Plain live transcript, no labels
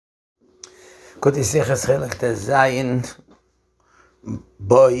Kuti sichas Chelek te Zayin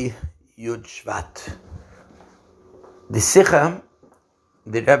boy Yud Shevat. The Sikha,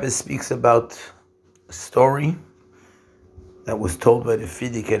 the Rebbe speaks about a story that was told by the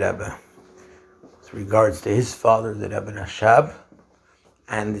Fidik Rebbe with regards to his father, the Rebbe Rashab,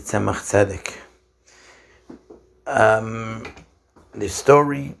 and the Tzemach Tzedek. The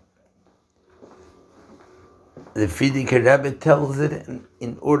story, the Fidik Rebbe tells it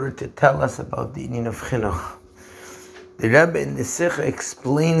in order to tell us about the inyan of Chinuch. The Rebbe in the Sikha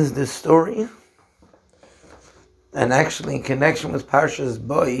explains the story, and actually in connection with Parshas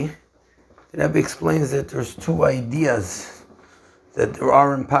Boy, the Rebbe explains that there's two ideas that there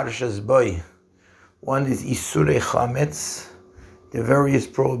are in Parshas Boy. One is Isurei Chametz, the various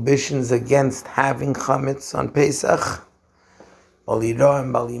prohibitions against having Chametz on Pesach, Balira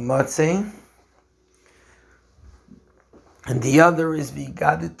and Balimatzeh. And the other is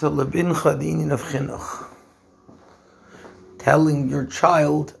Vigadet Lebincha the inyan of Chinuch, telling your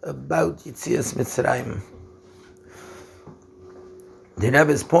child about Yitzias Mitzrayim. The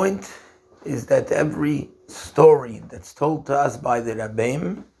Rebbe's point is that every story that's told to us by the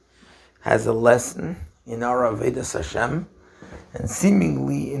Rabbeim has a lesson in our Avodas Hashem, and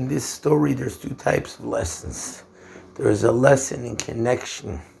seemingly in this story there's two types of lessons. There is a lesson in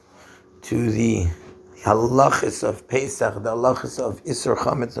connection to the halachas of Pesach, the halachas of Isur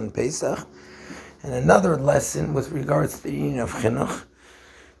Chametz on Pesach, and another lesson with regards to the inyan of Chinuch.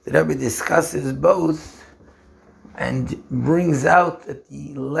 The Rebbe discusses both and brings out that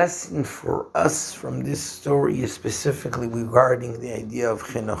the lesson for us from this story is specifically regarding the idea of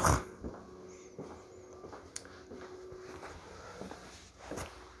Chinuch.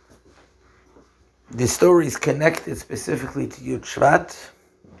 The story is connected specifically to Yud Shevat,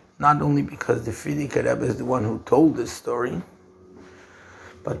 not only because the Fidik Rebbe is the one who told this story,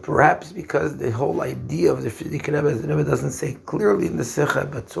 but perhaps because the whole idea of the Fidik Rebbe, the Rebbe doesn't say clearly in the Sikha,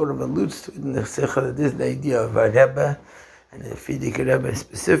 but sort of alludes to it in the Sikha, that this is the idea of a Rebbe, and the Fidik Rebbe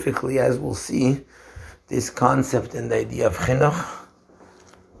specifically, as we'll see, this concept and the idea of Chinuch.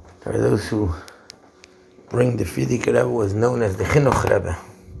 There are those who bring the Fidik Rebbe was known as the Chinuch Rebbe.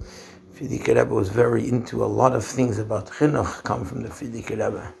 Fidik Rebbe was very into a lot of things about Chinuch, come from the Fidik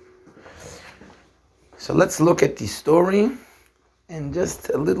Rebbe. So let's look at the story, and just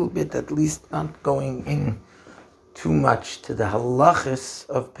a little bit, at least not going in too much to the halachas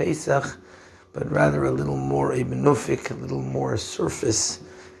of Pesach, but rather a little more ebenufik, a little more surface.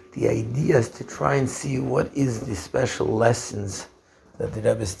 The idea is to try and see what is the special lessons that the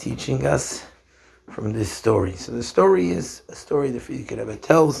Rebbe is teaching us from this story. So the story is a story the Fidik Rebbe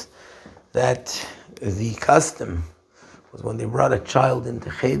tells that the custom was when they brought a child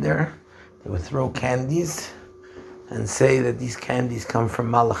into Cheder, they would throw candies and say that these candies come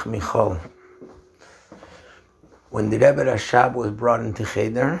from Malach Michal. When the Rebbe Rashab was brought into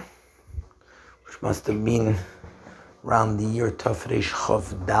Cheder, which must have been around the year Tafresh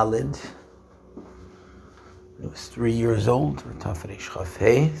Chav Dalid, he was 3 years old, or Tafresh Chav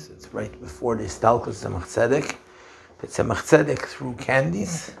Hey, so it's right before the Stalkus Tzemach Tzedek. The Tzemach Tzedek threw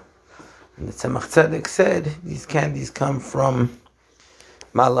candies, and the Tzemach Tzedek said these candies come from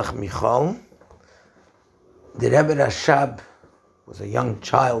Malach Michal. The Rebbe Rashab was a young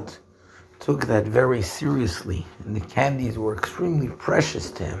child, took that very seriously, and the candies were extremely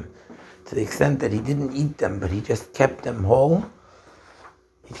precious to him, to the extent that he didn't eat them, but he just kept them whole.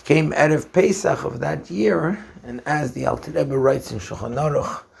 It came out of Pesach of that year, and as the Alter Rebbe writes in Shulchan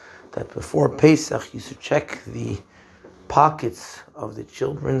Aruch, that before Pesach you should check the pockets of the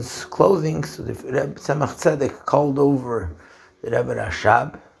children's clothing. So the Rebbe Tzemach Tzedek called over the Rebbe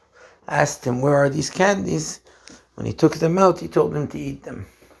Rashab, asked him, where are these candies? When he took them out, he told him to eat them.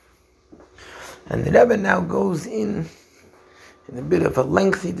 And the Rebbe now goes in a bit of a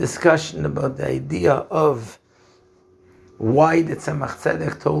lengthy discussion about the idea of why the Tzemach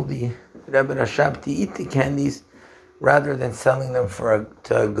Tzedek told the Rebbe Rashab to eat the candies rather than selling them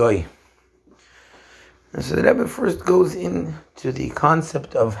to a goy. And so the Rebbe first goes into the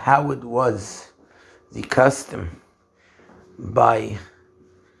concept of how it was the custom by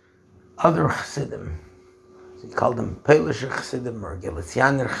other Chassidim. He called them Polish Chassidim or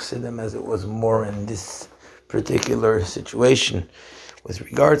Galicianer Chassidim, as it was more in this particular situation, with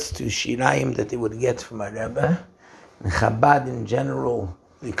regards to Shirayim that they would get from a Rebbe. In Chabad in general,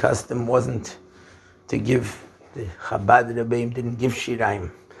 the custom wasn't to give, the Chabad Rebbeim didn't give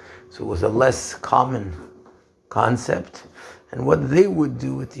Shirayim, so it was a less common concept. And what they would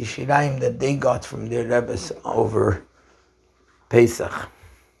do with the Shirayim that they got from their Rebbes over Pesach.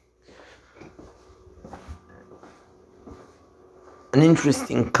 An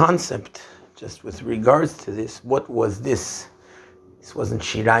interesting concept, just with regards to this, what was this? This wasn't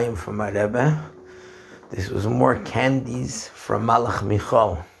Shirayim from our Rebbe. This was more candies from Malach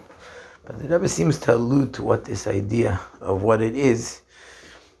Michal. But the Rebbe seems to allude to what this idea of what it is.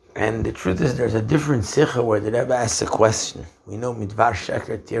 And the truth is, there's a different sikha where the Rebbe asks a question. We know midvar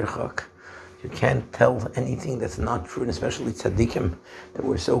sheker tirchak. You can't tell anything that's not true, and especially tzaddikim, that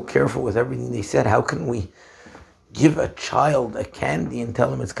we're so careful with everything they said. How can we give a child a candy and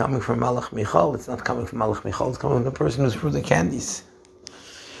tell him it's coming from Malach Michal? It's not coming from Malach Michal, it's coming from the person who's threw the candies.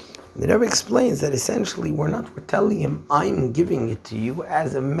 The Rebbe explains that essentially we're telling him, I'm giving it to you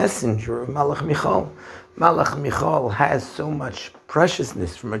as a messenger of Malach Michal. Malach Michal has so much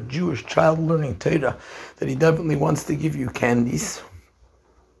preciousness from a Jewish child learning Torah that he definitely wants to give you candies,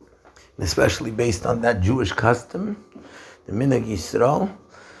 especially based on that Jewish custom, the Minhag Yisrael,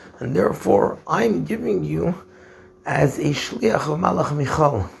 and therefore I'm giving you as a shliach of Malach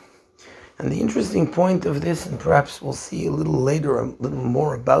Michal. And the interesting point of this, and perhaps we'll see a little later, a little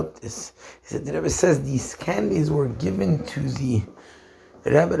more about this, is that the Rebbe says these candies were given to the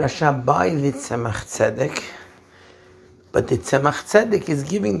Rebbe Rasha by the Tzemach Tzedek, but the Tzemach Tzedek is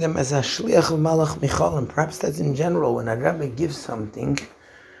giving them as a shliach of Malach Michal, and perhaps that's in general, when a Rebbe gives something,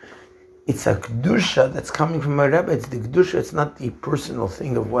 it's a kedusha that's coming from a Rebbe. It's the kedusha. It's not the personal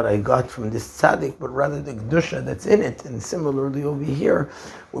thing of what I got from this tzaddik, but rather the kedusha that's in it. And similarly over here,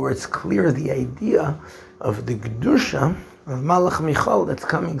 where it's clear the idea of the kedusha of Malach Michal that's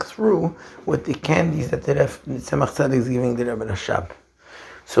coming through with the candies that the Tzemach Tzedek is giving the Rebbe Rashab.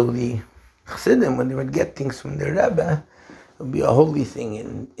 So the Chassidim, when they would get things from the Rebbe, it would be a holy thing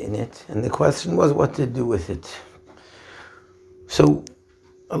in it. And the question was what to do with it. So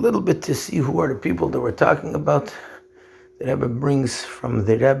a little bit to see who are the people that we're talking about. The Rebbe brings from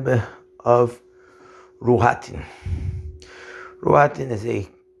the Rebbe of Ruhatin. Ruhatin is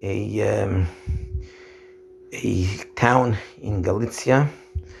a town in Galicia,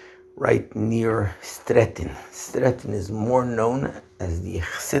 right near Stettin. Stettin is more known as the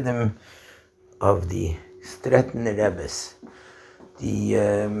Chassidim of the Stettin Rebbes. The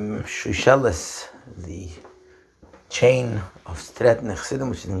Shusheles, the chain of Stettin Chassidim,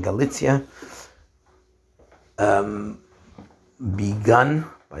 which is in Galicia, begun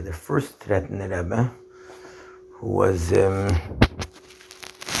by the first Stettin Rebbe, who was Rabbi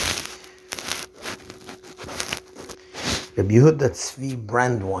Yehuda Tzvi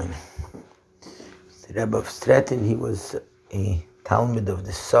Brandwein. The Rebbe of Stettin, he was a Talmud of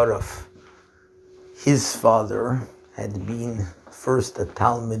the Saraf. His father had been first a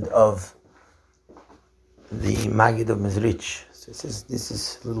Talmud of the Maggid of Mezrich. So this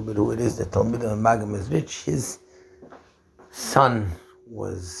is a little bit who it is, the Talmud of the Maggid of Mezrich. His son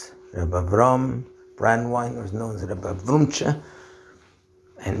was Rabbi Avram Brandwein, or is known as Rabbi Vrumche,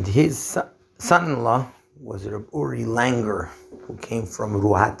 and his son-in-law was Rabbi Uri Langer, who came from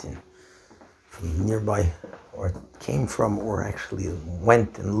Ruhatin, from nearby, or actually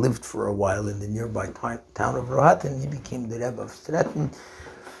went and lived for a while in the nearby town of Ruhatin. He became the Rebbe of Stettin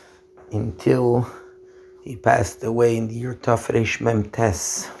until he passed away in the year Tafresh Mem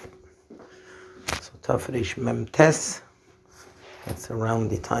Tes. So Tafresh Mem Tes, that's around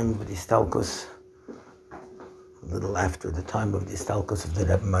the time of the Istalkus, a little after the time of the Istalkus of the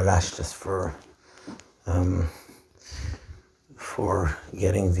Rebbe Marash, just for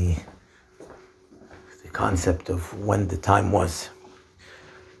getting the concept of when the time was.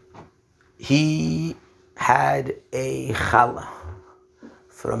 He had a chala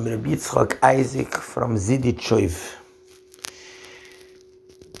from Rabbi Yitzchak Isaac from Zidichoiv.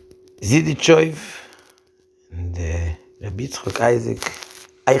 And Rabbi Yitzchak Isaac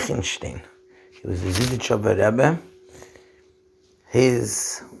Eichenstein. He was a Zidichover Rebbe.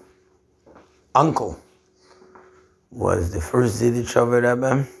 His uncle was the first Zidichover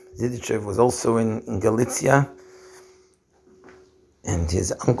Rebbe. Zidichov was also in Galicia, and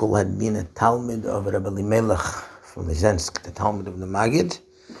his uncle had been a Talmud of Rabbi Elimelech from Lizensk, the Talmud of the Maggid.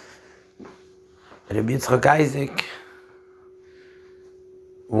 Rabbi Yitzchak Isaac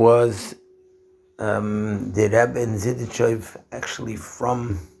was the Rebbe in Zidichov actually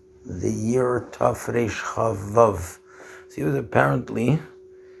from the year Tafresh Chavav. So he was apparently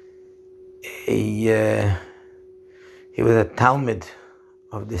he was a Talmud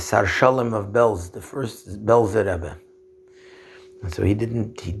of the Sar Shalom of Belz, the first Belzer Rebbe. And so he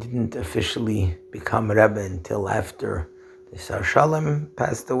didn't officially become Rebbe until after the Sar Shalom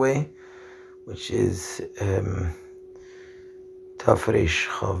passed away, which is Tafresh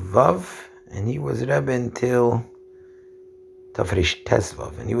Chavav, and he was Rebbe until Tafresh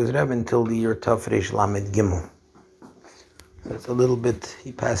Tesvav, and he was Rebbe until the year Tafresh Lamed Gimel. So it's a little bit,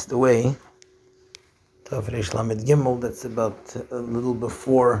 he passed away Tov Reish Lamed Gimel, that's about a little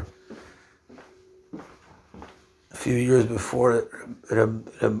before, a few years before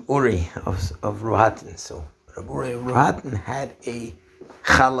Reb Uri of Ruhatin. So Reb Uri of Ruhatin had a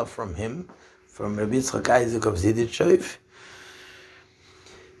challah from him, from Rabbi Yitzchak Isaac of Ziditchev,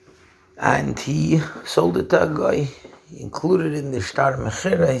 and he sold it to a guy. He included it in the Shtar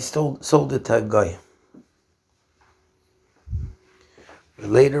Mechira, he sold it to a guy. We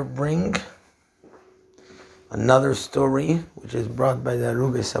later bring another story, which is brought by the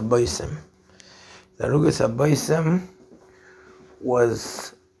Arugas Abaysim. The Arugas Abaysim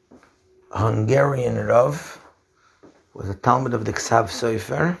was a Hungarian Rav, was a Talmud of the Ksav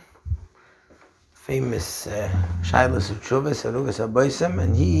Sofer, famous Shailas of Chuvas, Arugas Abaysim,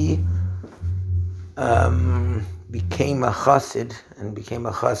 and he became a chassid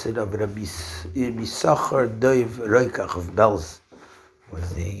of Rabbi Sachar Doiv Roikach of Belz,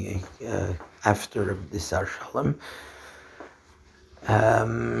 was the after the Sar Shalom.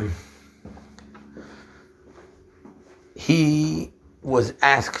 He was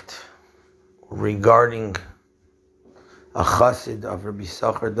asked regarding a chassid of Rabbi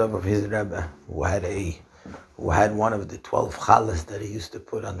Sachar Doiv of his Rebbe, who had one of the 12 challahs that he used to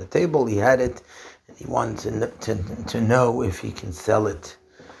put on the table. He had it, and he wanted to know if he can sell it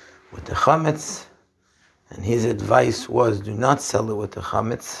with the chametz. And his advice was, do not sell it with the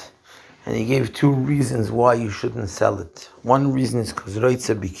chametz. And he gave two reasons why you shouldn't sell it. One reason is because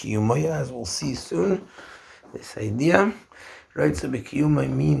roitza b'kiyumay, as we'll see soon, this idea. Roitza b'kiyumay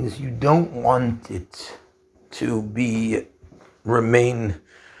means you don't want it to remain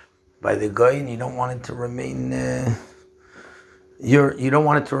by the guy, and you don't want it to remain, you don't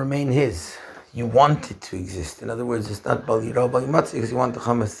want it to remain his. You want it to exist. In other words, it's not bal yirah bal yimatzi, because you want the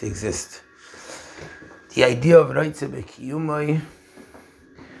chametz to exist. The idea of roitza b'kiyumay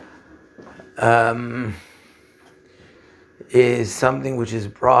is something which is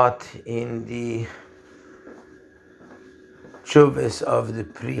brought in the Chuvas of the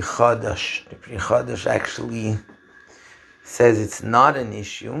Pri Chadash. The Pri Chadash actually says it's not an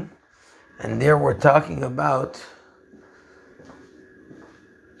issue, and there we're talking about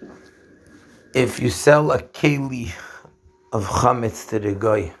if you sell a keli of chametz to the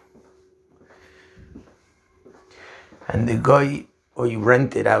guy, and the guy, or you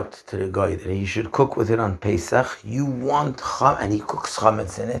rent it out to the guy that he should cook with it on Pesach, you want and he cooks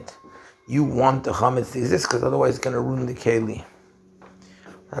chametz in it, you want the chametz to exist, because otherwise it's going to ruin the keli.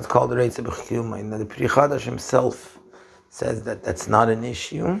 That's called the Reitza B'Chiyumay. Now the Pri Chadash himself says that that's not an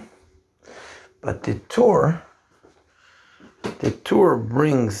issue, but the Torah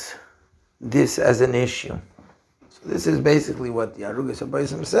brings this as an issue. So this is basically what the Arugas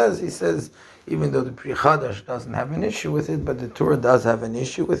Abaysim says. He says, even though the Pri Chadash doesn't have an issue with it, but the Torah does have an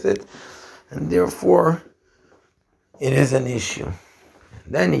issue with it, and therefore it is an issue.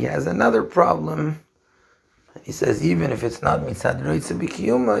 And then he has another problem. He says, even if it's not mitzad roitza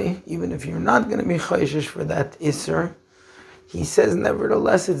b'kiyumay, even if you're not going to be chayshish for that iser, he says,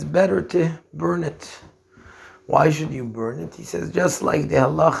 nevertheless, it's better to burn it. Why should you burn it? He says, just like the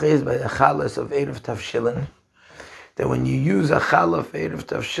halacha is by the chalas of Erev Tavshilin, that when you use a challah of Erev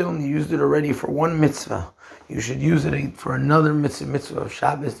Tavshilin, you used it already for one mitzvah. You should use it for another mitzvah of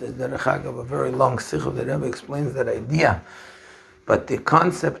Shabbos. There's a very long sikh that Rebbe explains that idea. But the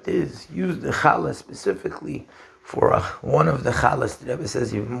concept is, use the challah specifically for one of the challahs. The Rebbe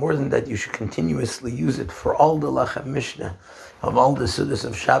says, even more than that, you should continuously use it for all the lachem mishnah of all the sudas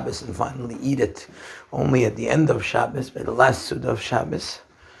of Shabbos, and finally eat it only at the end of Shabbos, by the last sudah of Shabbos.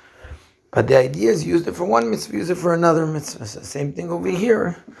 But the idea is, use it for one mitzvah, use it for another mitzvah. So same thing over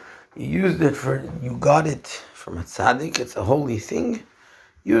here. You got it from a tzaddik, it's a holy thing.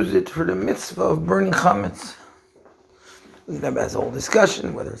 Use it for the mitzvah of burning chametz. The Rebbe has a whole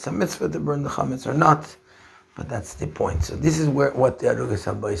discussion whether it's a mitzvah to burn the chametz or not, but that's the point. So this is what the Arugas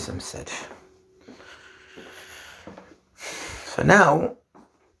Abaysim said. So now,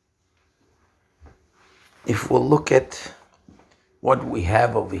 if we'll look at what we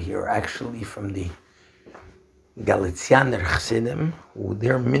have over here, actually from the Galicianer Chassidim, who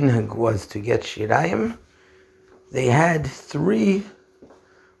their minhag was to get shirayim, they had three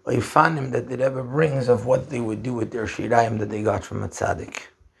oifanim that the Rebbe brings of what they would do with their shirayim that they got from a tzaddik.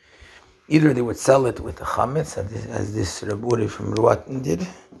 Either they would sell it with the chametz, as this Rabbi Uri from Ruatan did,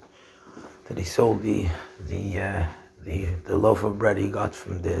 that he sold the loaf of bread he got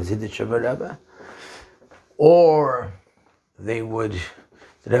from the Ziditchev Rebbe, or the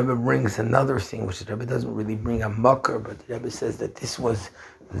Rebbe brings another thing, which the Rebbe doesn't really bring a makar, but the Rebbe says that this was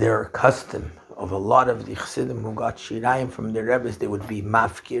their custom of a lot of the Chassidim who got shirayim from the Rebbes. They would be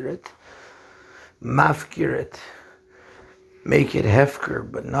mafkirit. mafkir it, make it hefker,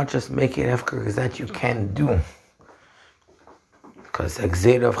 but not just make it hefker, because that you can't do. Because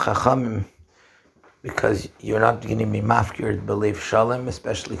Agzeir of Chachamim, because you're not going to be mafkir believe shalom,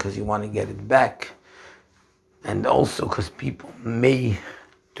 especially because you want to get it back. And also because people may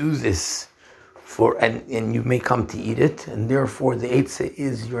do this and you may come to eat it, and therefore the eitzah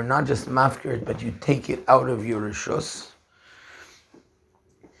is you're not just mafkir, but you take it out of your rishus.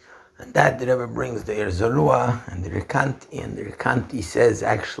 And that the Rebbe brings the Erzarua and the Rekanti, and the Rekanti says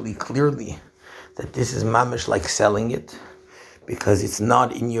actually clearly that this is mamish like selling it, because it's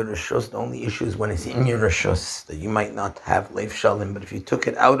not in your rishus. The only issue is when it's in your rishus, that you might not have leif shalim, but if you took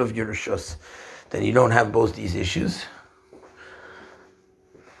it out of your rishus, then you don't have both these issues.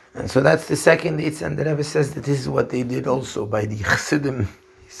 And so that's the second eitzah, and the Rebbe says that this is what they did also by the Chassidim.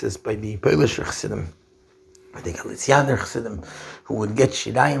 He says by the Polish Chassidim, by the Galicianer Chassidim, who would get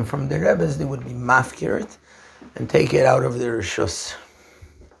shirayim from the Rebbes, they would be mafkir it and take it out of their rishus.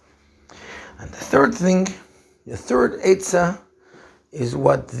 And the third thing, the third eitzah, is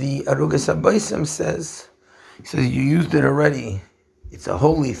what the Arugas Abaysim says. He says, you used it already. It's a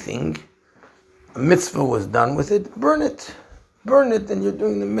holy thing. A mitzvah was done with it. Burn it. Burn it, and you're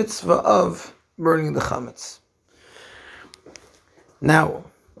doing the mitzvah of burning the chametz. Now,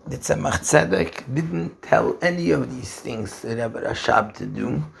 the Tzemach Tzedek didn't tell any of these things the Rebbe Rashab to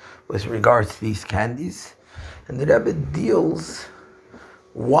do with regards to these candies. And the Rebbe deals,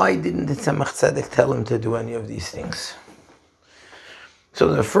 why didn't the Tzemach Tzedek tell him to do any of these things?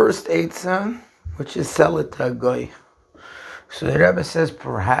 So the first eitzah, which is sell it to a goy. So the Rebbe says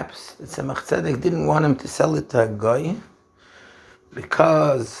perhaps the Tzemach Tzedek didn't want him to sell it to a goy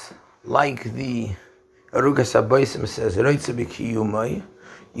because, like the Arugas Abaysim says, Reitze b'kiyumai,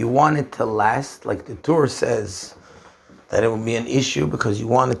 you want it to last, like the Torah says that it will be an issue because you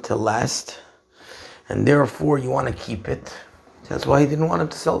want it to last, and therefore you want to keep it. That's why he didn't want him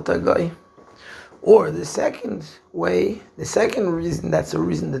to sell it to a guy. Or the second way, the second reason, that's the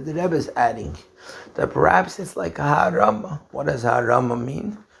reason that the Rebbe is adding, that perhaps it's like a harama. What does harama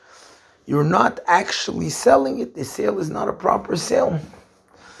mean? You're not actually selling it. The sale is not a proper sale.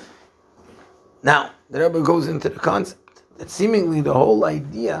 Now, the Rebbe goes into the concept that seemingly the whole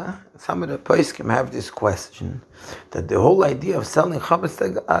idea, some of the poskim have this question, that the whole idea of selling chametz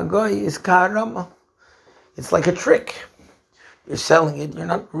to a goy is kaharama. It's like a trick. You're selling it, you're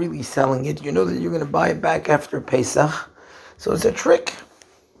not really selling it. You know that you're going to buy it back after Pesach. So it's a trick.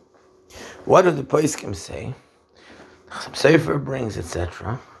 What do the poskim say? Some Sefer brings,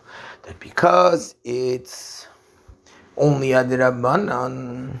 etc., that because it's only a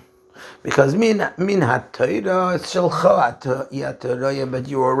d'Rabbanan, because min ha-Torah, it's shelcha ya-Torah, but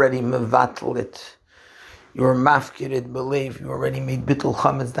you already mevatel it. You're mafkir it, believe, you already made bittul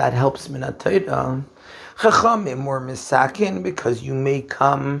chametz, that helps min ha-Torah. Chachamim were misakin, because you may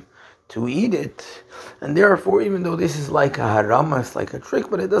come to eat it. And therefore, even though this is like a harama, it's like a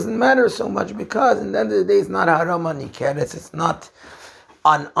trick, but it doesn't matter so much, because in the end of the day, it's not harama nikeres, it's not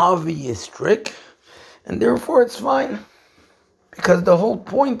an obvious trick, and therefore it's fine. Because the whole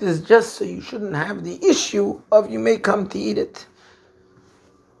point is just so you shouldn't have the issue of you may come to eat it.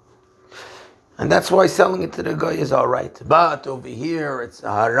 And that's why selling it to the guy is all right. But over here, it's a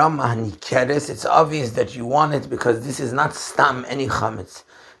harama nikeres. It's obvious that you want it because this is not stam any chametz.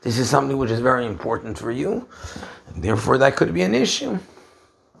 This is something which is very important for you. And therefore, that could be an issue.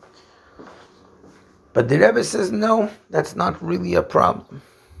 But the Rebbe says, no, that's not really a problem.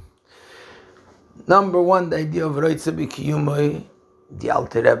 Number one, the idea of Reitze b'kiyumai, the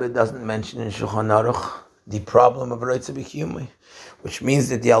Alter Rebbe doesn't mention in Shulchan Aruch the problem of Reitze b'kiyumai, which means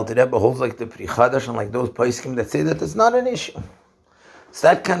that the Alter Rebbe holds like the Pri Chadash and like those poskim that say that it's not an issue. So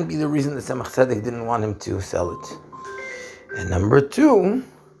that can't be the reason that Tzemach Tzedek didn't want him to sell it. And number two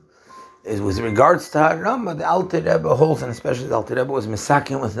is with regards to Harama, the Alter Rebbe holds, and especially the Alter Rebbe was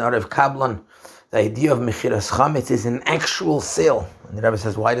misakin with Narev Kablan, the idea of Mechiras Chametz is an actual sale. And the Rebbe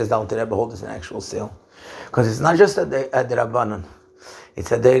says, why does the Alter Rebbe hold this an actual sale? Because it's not just a Rabbanan.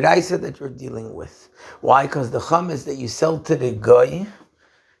 It's a Deiraisa that you're dealing with. Why? Because the chametz that you sell to the guy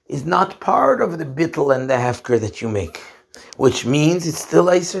is not part of the bittel and the hefker that you make. Which means it's still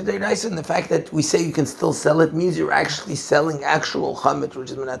Eiser Deiraisa. And the fact that we say you can still sell it means you're actually selling actual chametz, which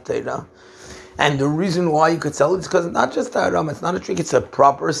is Minat Torah. And the reason why you could sell it is because it's not just a haram, it's not a trick, it's a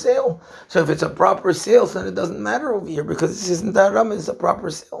proper sale. So if it's a proper sale, then it doesn't matter over here because this isn't a haram, it's a proper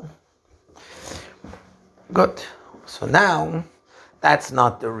sale. Good. So now, that's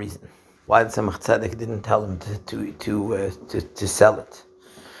not the reason why the Tzemach Tzedek didn't tell him to sell it.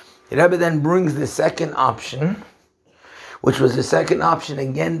 The Rebbe then brings the second option, which was the second option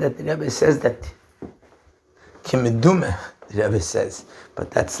again that the Rebbe says that Kimedume, the Rebbe says.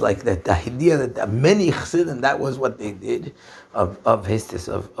 But that's like that the idea that the many Chassidim, that was what they did of Histis,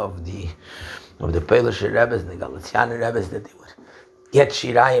 of the Polish Rebbes and the Galician Rebbes, that they would get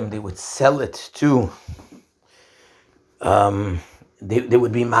Shirayim, they would sell it to, they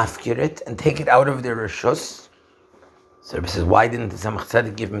would be mafkirit and take it out of their Rishus. So Rebbe says, why didn't the Tzemach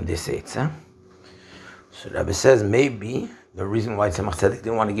Tzedek give him this Eitzah? So Rebbe says, maybe the reason why Tzemach Tzedek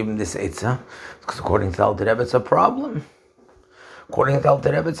didn't want to give him this Eitzah is because according to Alter Rebbe, it's a problem. According to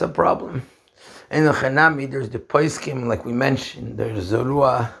Alter Rebbe, it's a problem. In the Chanami, there's the Poiskim, like we mentioned, there's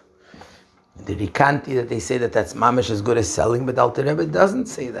Zorua, the Rikanti, that they say that that's mamish as good as selling, but Alter Rebbe doesn't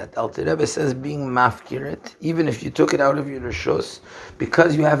say that. Alter Rebbe says being mafkirit, even if you took it out of your Rishus,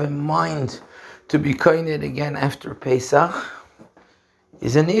 because you have in mind to be koined again after Pesach,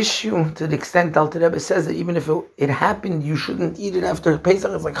 is an issue to the extent Alter Rebbe says that even if it happened, you shouldn't eat it after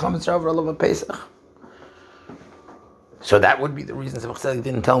Pesach. It's like Chametz Rav of Pesach. So that would be the reason Tzemach Tzedek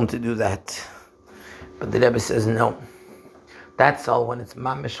didn't tell him to do that. But the Rebbe says no. That's all when it's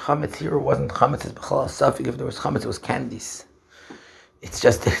mamish chametz. Here it wasn't chametz, it's b'chal safik. If there was chametz, it was candies. It's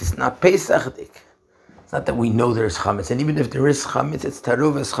just that it's not Pesachdik. It's not that we know there's chametz. And even if there is chametz, it's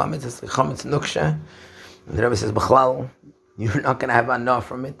taruvas chametz, it's like chametz nuksha. And the Rebbe says, b'chlal, you're not going to have enough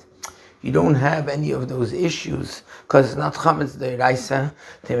from it. You don't have any of those issues because it's not chametz deiraisa,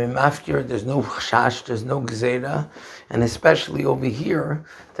 temimafkir. There's no chash, there's no gzeira, and especially over here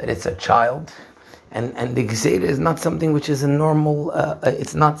that it's a child, and the gzeira is not something which is a normal.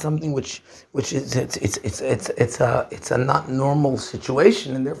 It's not something which is it's a not normal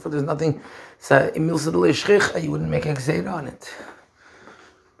situation, and therefore there's nothing. You wouldn't make a gzeira on it.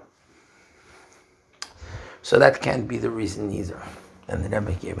 So that can't be the reason either. And the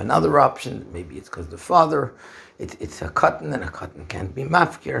Rebbe gave another option. Maybe it's because the father, it's a cotton, and a cotton can't be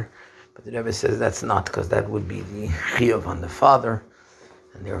mafkir. But the Rebbe says that's not, because that would be the chiyuv on the father,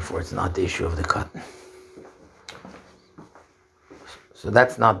 and therefore it's not the issue of the cotton. So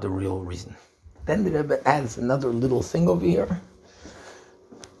that's not the real reason. Then the Rebbe adds another little thing over here,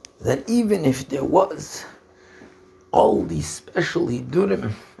 that even if there was all these special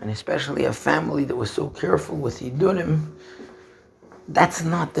hidurim, and especially a family that was so careful with hidurim, that's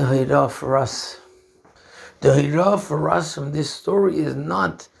not the Hira for us. The Hira for us from this story is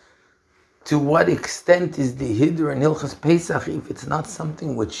not to what extent is the Hidur and Hilchas Pesach, if it's not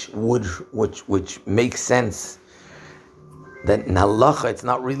something which makes sense, that in halacha it's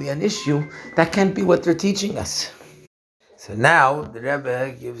not really an issue, that can't be what they're teaching us. So now the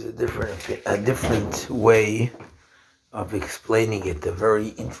Rebbe gives a different way of explaining it, a very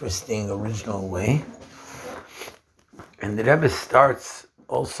interesting, original way. And the Rebbe starts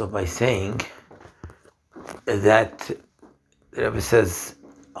also by saying that the Rebbe says,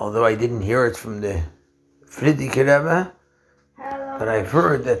 although I didn't hear it from the Frierdiker Rebbe, but I've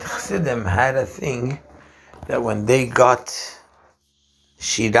heard that Chassidim had a thing that when they got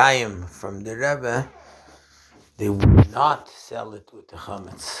Shirayim from the Rebbe, they would not sell it with the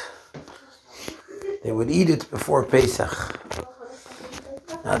chametz. They would eat it before Pesach.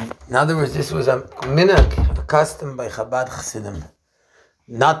 Now, in other words, this was a minhag, a custom by Chabad Chassidim,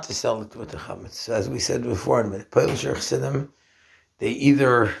 not to sell it with the chametz. So as we said before, in the Polish Chassidim, they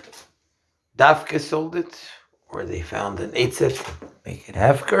either dafke sold it, or they found an eitzet, make it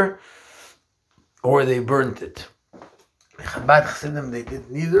hefker, or they burnt it. By Chabad Chassidim, they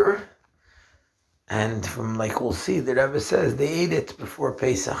did neither. And from, like we'll see, the Rebbe says they ate it before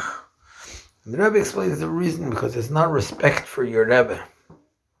Pesach. And the Rebbe explains the reason, because it's not respect for your Rebbe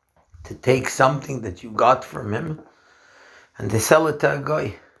to take something that you got from him and to sell it to a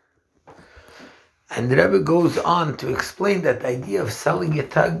guy. And the Rebbe goes on to explain that the idea of selling it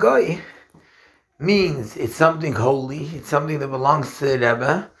to a guy means it's something holy, it's something that belongs to the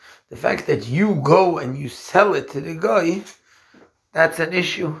Rebbe. The fact that you go and you sell it to the guy, that's an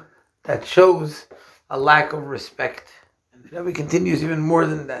issue that shows a lack of respect. And the Rebbe continues even more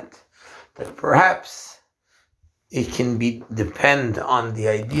than that, that perhaps it can depend on the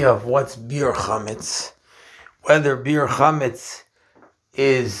idea of what's bir chametz, whether bir chametz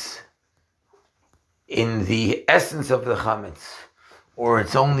is in the essence of the chametz, or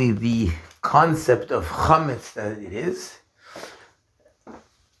it's only the concept of chametz that it is.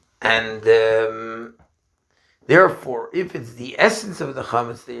 And therefore, if it's the essence of the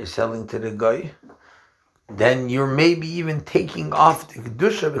chametz that you're selling to the guy, then you're maybe even taking off the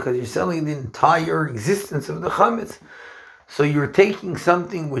kedusha, because you're selling the entire existence of the chametz. So you're taking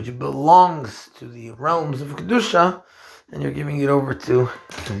something which belongs to the realms of kedusha, and you're giving it over to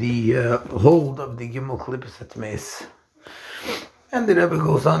the hold of the gimel klippus atmeis. And the Rebbe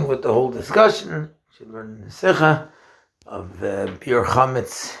goes on with the whole discussion. should learn in the Sikha of Biur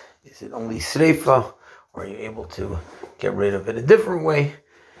Chametz. Is it only Sreifa, or are you able to get rid of it a different way?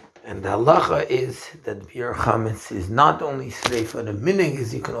 And the halacha is that Biur Chametz is not only Sreifa, the minig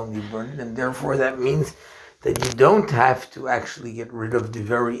is you can only burn it, and therefore that means that you don't have to actually get rid of the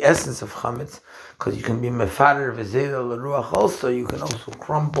very essence of Chametz, because you can be mefader v'zeda l'ruach also, you can also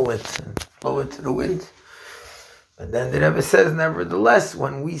crumple it and blow it to the wind. But then the Rebbe says, nevertheless,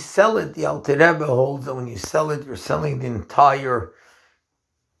 when we sell it, the Alter Rebbe holds that when you sell it, you're selling the entire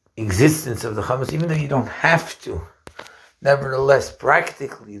existence of the chametz, even though you don't have to. Nevertheless,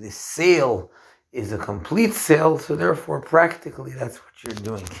 practically, the sale is a complete sale, so therefore, practically, that's what you're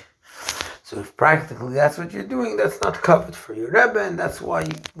doing. So if practically that's what you're doing, that's not covered for your Rebbe, and that's why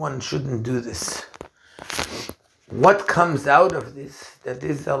one shouldn't do this. What comes out of this? That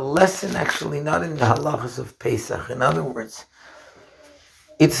is a lesson actually not in the halachas of Pesach. In other words,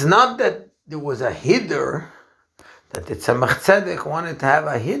 it's not that there was a hiddur, that the Tzemach Tzedek wanted to have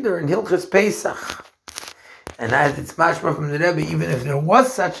a hiddur in Hilchas Pesach. And as it's mashma from the Rebbe, even if there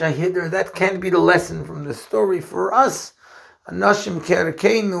was such a hiddur, that can't be the lesson from the story for us. Anashim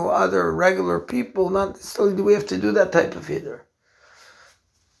Kerekenu, other regular people, not necessarily do we have to do that type of hiddur.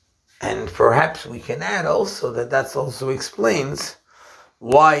 And perhaps we can add also that also explains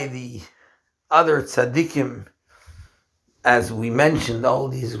why the other tzaddikim, as we mentioned, all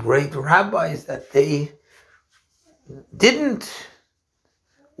these great rabbis, that they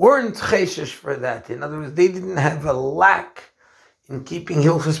weren't cheshish for that. In other words, they didn't have a lack in keeping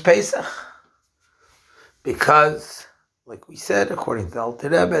Hilchos Pesach, because, like we said, according to the Alter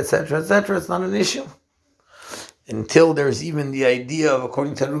Rebbe, etc., it's not an issue. Until there's even the idea of,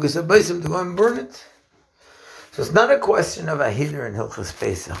 according to Arugas Abaysim, to go and burn it. So it's not a question of a hiddur in Hilchos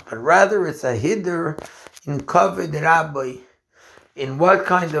Pesach, but rather it's a hiddur in Kavod Rabbi, in what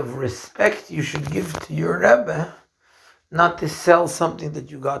kind of respect you should give to your Rebbe, not to sell something that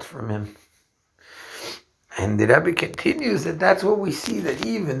you got from him. And the Rebbe continues that that's what we see, that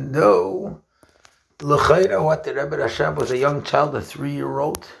even though L'chaira, what the Rebbe Rashab was a young child, a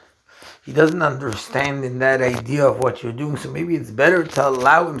 3-year-old, he doesn't understand in that idea of what you're doing, so maybe it's better to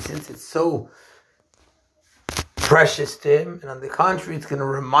allow him, since it's so precious to him, and on the contrary, it's going to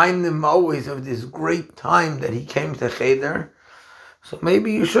remind him always of this great time that he came to Cheder. So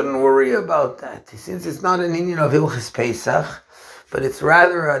maybe you shouldn't worry about that, since it's not an inyan of Hilchos Pesach, but it's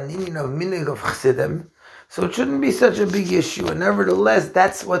rather an inyan of minig of Chassidim, so it shouldn't be such a big issue. And nevertheless,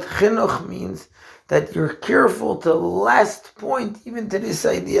 that's what chinuch means, that you're careful to the last point, even to this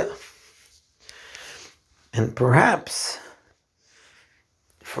idea. And perhaps,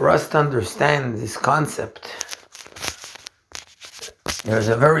 for us to understand this concept, there's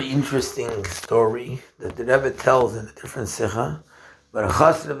a very interesting story that the Rebbe tells in a different Sikha, but a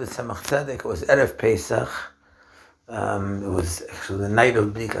chassid of the Tzemach Tzedek, it was Erev Pesach, it was actually the night of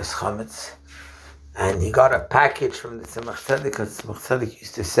Bdikas Chametz, and he got a package from the Tzemach Tzedek, because Tzemach Tzedek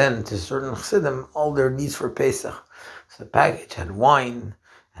used to send to certain chassidim all their needs for Pesach. So the package had wine,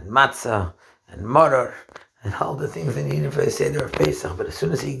 and matzah, and marar, and all the things they needed for the Seder of Pesach. But as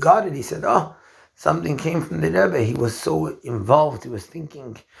soon as he got it, he said, something came from the Rebbe. He was so involved, he was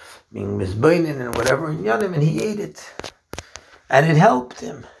thinking, being mizbeinin and whatever in Yanim, and he ate it. And it helped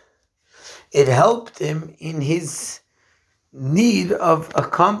him. It helped him in his need of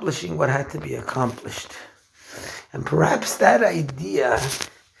accomplishing what had to be accomplished. And perhaps that idea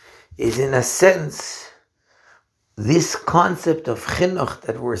is, in a sense, this concept of chinuch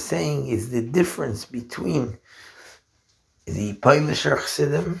that we're saying is the difference between the Peilisher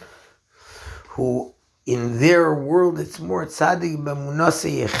Chassidim, who in their world it's more tzaddik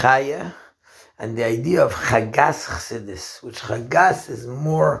b'munaseh yechaya, and the idea of chagas chassidus, which chagas is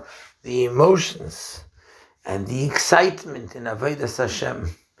more the emotions and the excitement in avodas Hashem.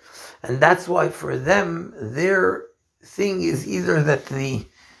 And that's why for them, their thing is either that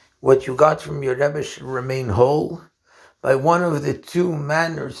what you got from your Rebbe should remain whole by one of the two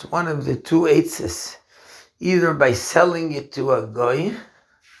manners, one of the two eitzes, either by selling it to a goy,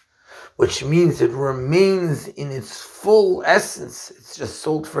 which means it remains in its full essence, it's just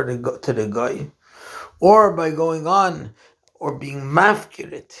sold to the goy, or by going on or being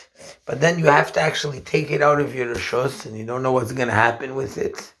mafkirit, but then you have to actually take it out of your rishos, and you don't know what's going to happen with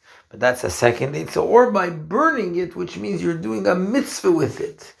it, but that's a second eitzah, or by burning it, which means you're doing a mitzvah with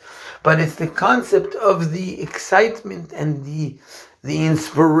it. But it's the concept of the excitement and the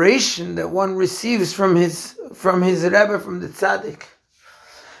inspiration that one receives from his Rebbe, from the tzaddik.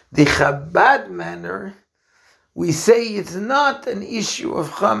 The Chabad manner, we say it's not an issue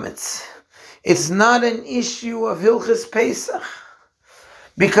of chametz. It's not an issue of Hilchos Pesach.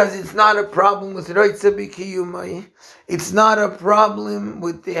 Because it's not a problem with Roitza B'Kiyumai. It's not a problem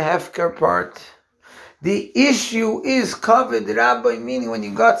with the Hefker part. The issue is Kavod Rabbi, meaning when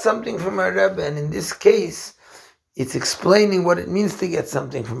you got something from a Rebbe, and in this case, it's explaining what it means to get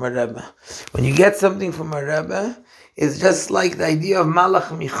something from a Rebbe. When you get something from a Rebbe, it's just like the idea of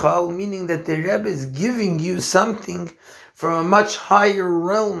Malach Michal, meaning that the Rebbe is giving you something from a much higher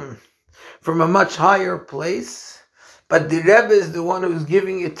realm, from a much higher place, but the Rebbe is the one who's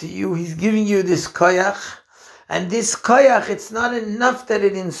giving it to you. He's giving you this koyach, and this koyach, it's not enough that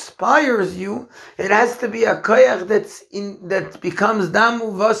it inspires you. It has to be a koyach that becomes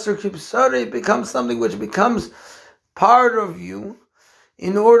damu vasar kibsare. It becomes something which becomes part of you,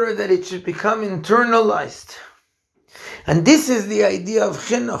 in order that it should become internalized. And this is the idea of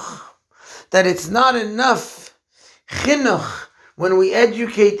chinuch, that it's not enough chinuch when we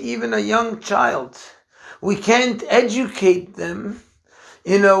educate even a young child. We can't educate them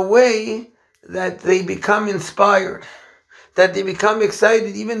in a way that they become inspired, that they become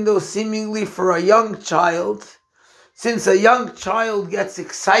excited, even though seemingly for a young child, since a young child gets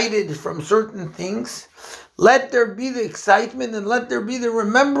excited from certain things, let there be the excitement and let there be the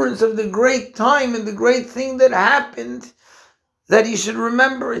remembrance of the great time and the great thing that happened, that he should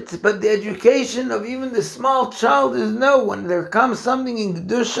remember it. But the education of even the small child is no, when there comes something in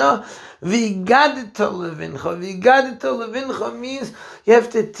Kedusha, V'gadita levincha. V'gadita levincha means you have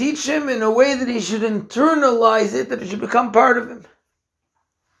to teach him in a way that he should internalize it, that it should become part of him.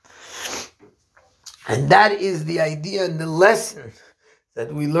 And that is the idea and the lesson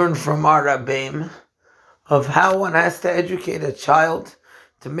that we learn from our Rabbeim of how one has to educate a child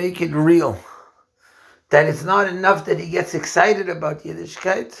to make it real. That it's not enough that he gets excited about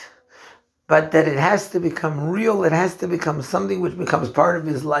Yiddishkeit, but that it has to become real, it has to become something which becomes part of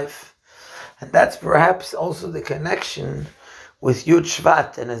his life. And that's perhaps also the connection with Yud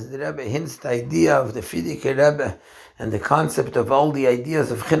Shevat, and as the Rebbe hints, the idea of the Fidik Rebbe, and the concept of all the ideas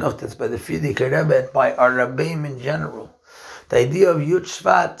of Chinuch that's by the Fidik Rebbe and by our Rabbeim in general. The idea of Yud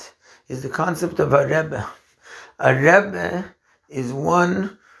Shevat is the concept of a Rebbe. A Rebbe is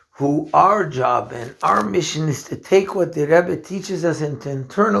one who our job and our mission is to take what the Rebbe teaches us and to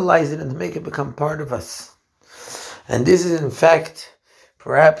internalize it and to make it become part of us. And this is in fact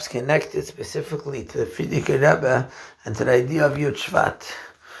perhaps connected specifically to the Fidik Rebbe and to the idea of Yud Shevat.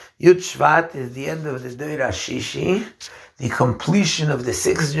 Yud Shevat is the end of the Dor HaShishi, the completion of the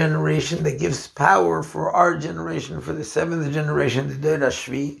 6th generation that gives power for our generation, for the 7th generation, the Dor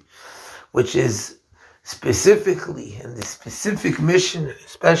HaShvi, which is specifically, and the specific mission,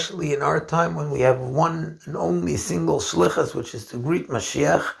 especially in our time when we have one and only single shlichus, which is to greet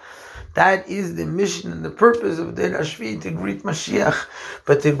Mashiach. That is the mission and the purpose of Dor HaShvi, to greet Mashiach,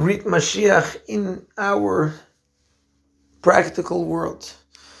 but to greet Mashiach in our practical world.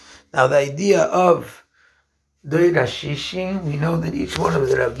 Now the idea of Dor HaShishi, we know that each one of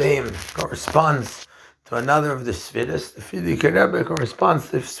the Rabbeim corresponds to another of the Sfiras. The Fidik Rebbe corresponds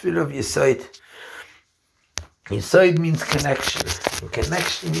to the Sfira of Yesod. Yesod means connection. And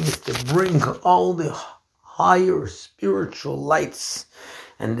connection means to bring all the higher spiritual lights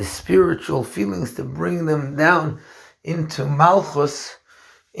and the spiritual feelings, to bring them down into Malchus,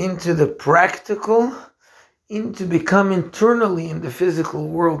 into the practical, into become internally in the physical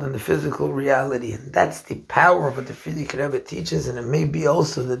world and the physical reality. And that's the power of what the Fidik Rebbe teaches, and it may be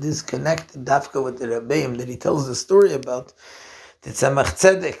also that this connected Dafka with the Rabbeim that he tells the story about. The Tzemach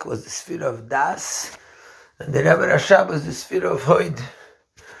Tzedek was the Sfira of Das, and the Rebbe Rashab was the Sfira of Hoid,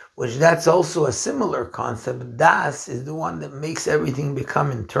 which that's also a similar concept. Das is the one that makes everything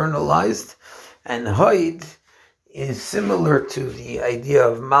become internalized, and Hoid is similar to the idea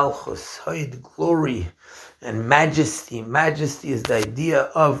of Malchus. Hoid, glory and majesty. Majesty is the idea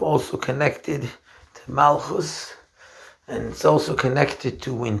of also connected to Malchus, and it's also connected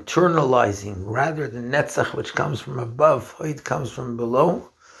to internalizing rather than Netzach, which comes from above. Hoid comes from below.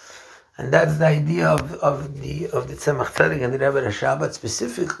 And that's the idea of the Tzemach Tzedek and the Rebbe Rashabat,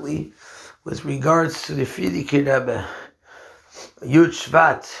 specifically with regards to the Fidik Rebbe. Yud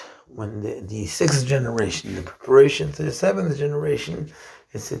Shevat, when the 6th generation, the preparation to the 7th generation,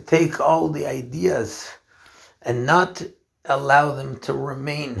 is to take all the ideas and not allow them to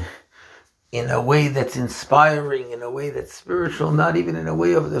remain in a way that's inspiring, in a way that's spiritual, not even in a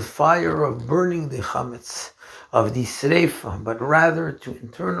way of the fire of burning the chametz, of the sreifa, but rather to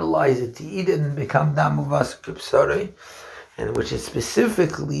internalize it, to eat it and become damu vasar kibsarei, and which is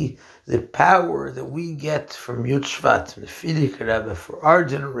specifically the power that we get from Yud Shevat, the Fidik Rebbe, for our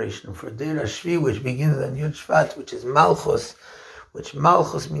generation, for Dor HaShvi, which begins on Yud Shevat, which is Malchus, which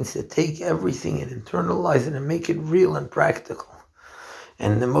Malchus means to take everything and internalize it and make it real and practical.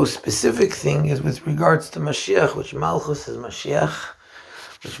 And the most specific thing is with regards to Mashiach, which Malchus is Mashiach,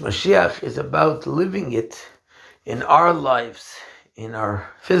 which Mashiach is about living it in our lives, in our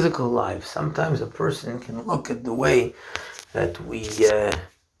physical lives. Sometimes a person can look at the way that we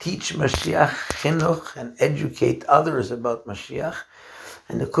teach Mashiach, chinuch, and educate others about Mashiach,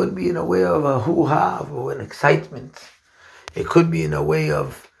 and it could be in a way of a hoo-ha, of an excitement. It could be in a way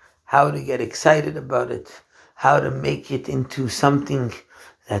of how to get excited about it, how to make it into something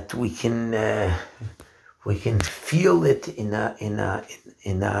that we can feel it that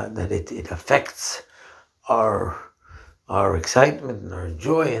it affects our excitement and our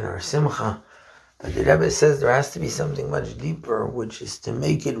joy and our simcha. But the Rebbe says there has to be something much deeper, which is to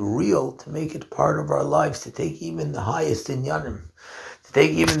make it real, to make it part of our lives, to take even the highest inyanim, to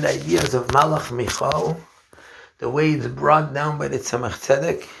take even the ideas of Malach Michal, the way it's brought down by the Tzemach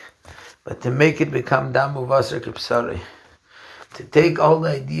Tzedek, but to make it become Damu Vasar Kipsari. To take all the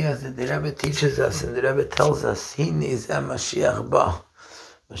ideas that the Rebbe teaches us and the Rebbe tells us, Hin is a Mashiach ba.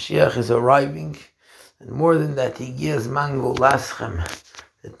 Mashiach is arriving, and more than that, he gives mango laschem.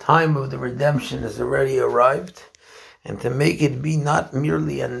 The time of the redemption has already arrived, and to make it be not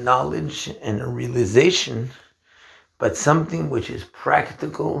merely a knowledge and a realization, but something which is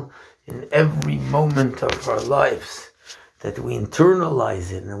practical in every moment of our lives, that we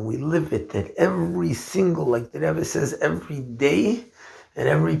internalize it and we live it, that every single, like the Rebbe says, every day and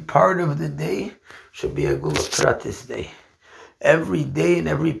every part of the day should be a Gula Pratis day. Every day and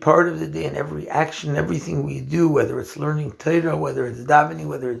every part of the day and every action, everything we do, whether it's learning Torah, whether it's davening,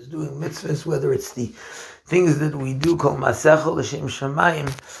 whether it's doing mitzvahs, whether it's the things that we do, Kol Masechel L'Shem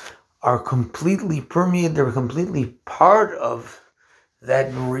Shamayim, are completely permeated, they're completely part of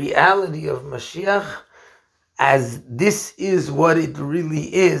that reality of Mashiach, as this is what it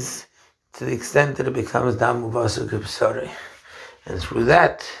really is, to the extent that it becomes Damu Vasar Kipsare. And through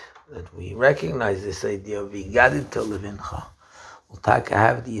that we recognize this idea of Vigadid to Levincha. We'll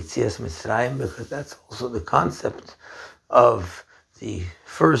have the Yitzias Mitzrayim, because that's also the concept of the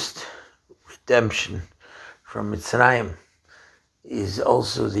first redemption from Mitzrayim, is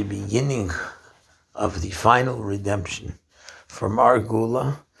also the beginning of the final redemption from our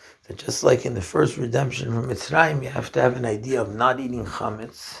Gula. That just like in the first redemption from Mitzrayim, you have to have an idea of not eating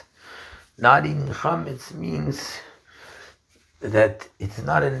chametz. Not eating chametz means that it's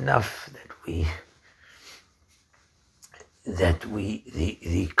not enough the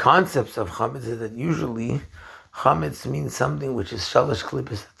concepts of chametz is that usually chametz means something which is shalosh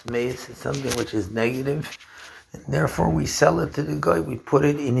klippos atmeis, it's something which is negative, and therefore we sell it to the guy, we put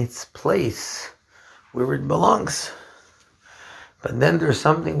it in its place where it belongs. But then there's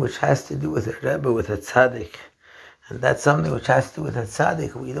something which has to do with a Rebbe, with a tzaddik, and that's something which has to do with a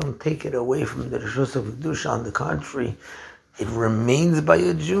tzaddik. We don't take it away from the Rishus of Kedusha. On the contrary, it remains by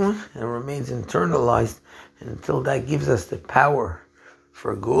a Jew and remains internalized until that gives us the power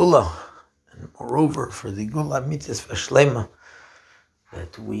for Gula, and moreover for the Gula Mitzvah Shlema,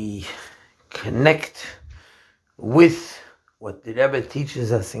 that we connect with what the Rebbe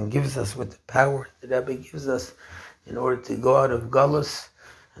teaches us and gives us, with the power the Rebbe gives us, in order to go out of Galus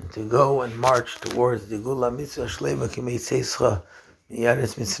and to go and march towards the Gula Mitzvah Shlema Kimei Tzescha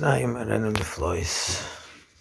Miyaretz Mitzrayim Arenu Niflois.